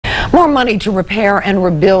More money to repair and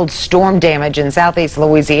rebuild storm damage in southeast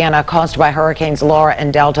Louisiana caused by Hurricanes Laura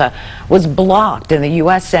and Delta was blocked in the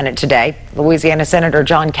U.S. Senate today. Louisiana Senator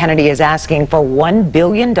John Kennedy is asking for $1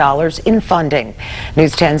 billion in funding.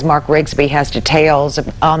 News 10's Mark Rigsby has details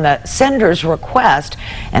on the senator's request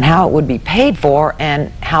and how it would be paid for and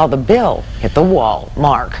how the bill hit the wall.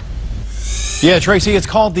 Mark. Yeah, Tracy, it's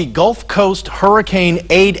called the Gulf Coast Hurricane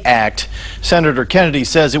Aid Act. Senator Kennedy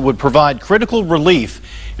says it would provide critical relief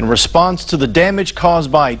in response to the damage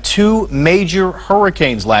caused by two major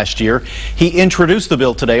hurricanes last year. He introduced the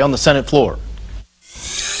bill today on the Senate floor.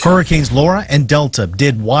 Hurricanes Laura and Delta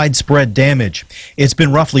did widespread damage. It's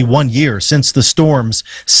been roughly 1 year since the storms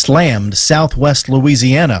slammed southwest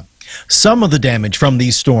Louisiana. Some of the damage from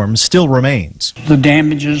these storms still remains. The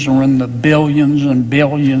damages are in the billions and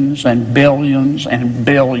billions and billions and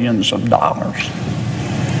billions of dollars.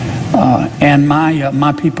 And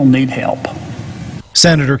my people need help.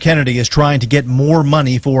 Senator Kennedy is trying to get more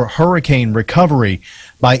money for hurricane recovery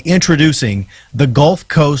by introducing the Gulf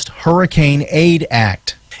Coast Hurricane Aid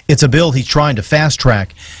Act. It's a bill he's trying to fast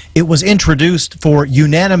track. It was introduced for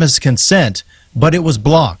unanimous consent, but it was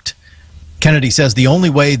blocked. Kennedy says the only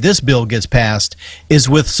way this bill gets passed is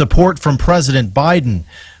with support from President Biden.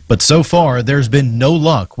 But so far, there's been no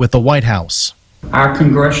luck with the White House. Our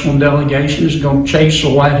congressional delegation is going to chase the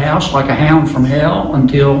White House like a hound from hell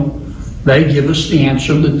until they give us the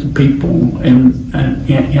answer that the people in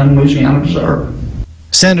Louisiana deserve.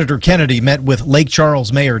 Senator Kennedy met with Lake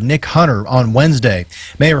Charles Mayor Nick Hunter on Wednesday.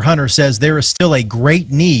 Mayor Hunter says there is still a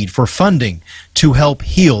great need for funding to help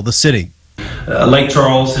heal the city. Lake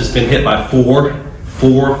Charles has been hit by four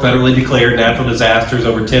federally declared natural disasters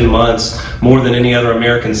over 10 months, more than any other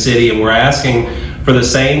American city, and we're asking for the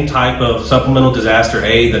same type of supplemental disaster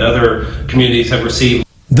aid that other communities have received.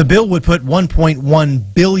 The bill would put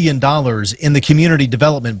 $1.1 billion in the Community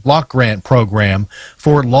Development Block Grant Program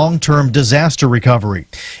for long-term disaster recovery.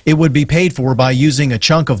 It would be paid for by using a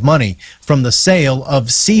chunk of money from the sale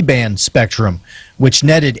of C-band spectrum, which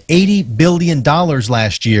netted $80 billion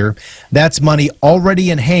last year. That's money already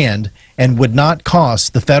in hand and would not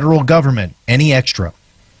cost the federal government any extra.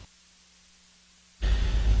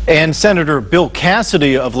 And Senator Bill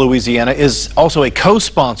Cassidy of Louisiana is also a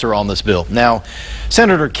co-sponsor on this bill. Now,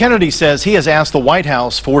 Senator Kennedy says he has asked the White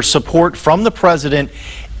House for support from the president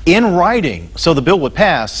in writing so the bill would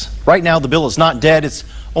pass. Right now, the bill is not dead. It's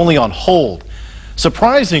only on hold.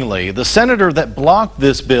 Surprisingly, the senator that blocked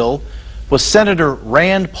this bill was Senator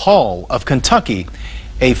Rand Paul of Kentucky,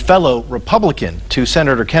 a fellow Republican to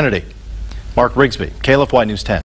Senator Kennedy. Mark Rigsby, KLFY News 10.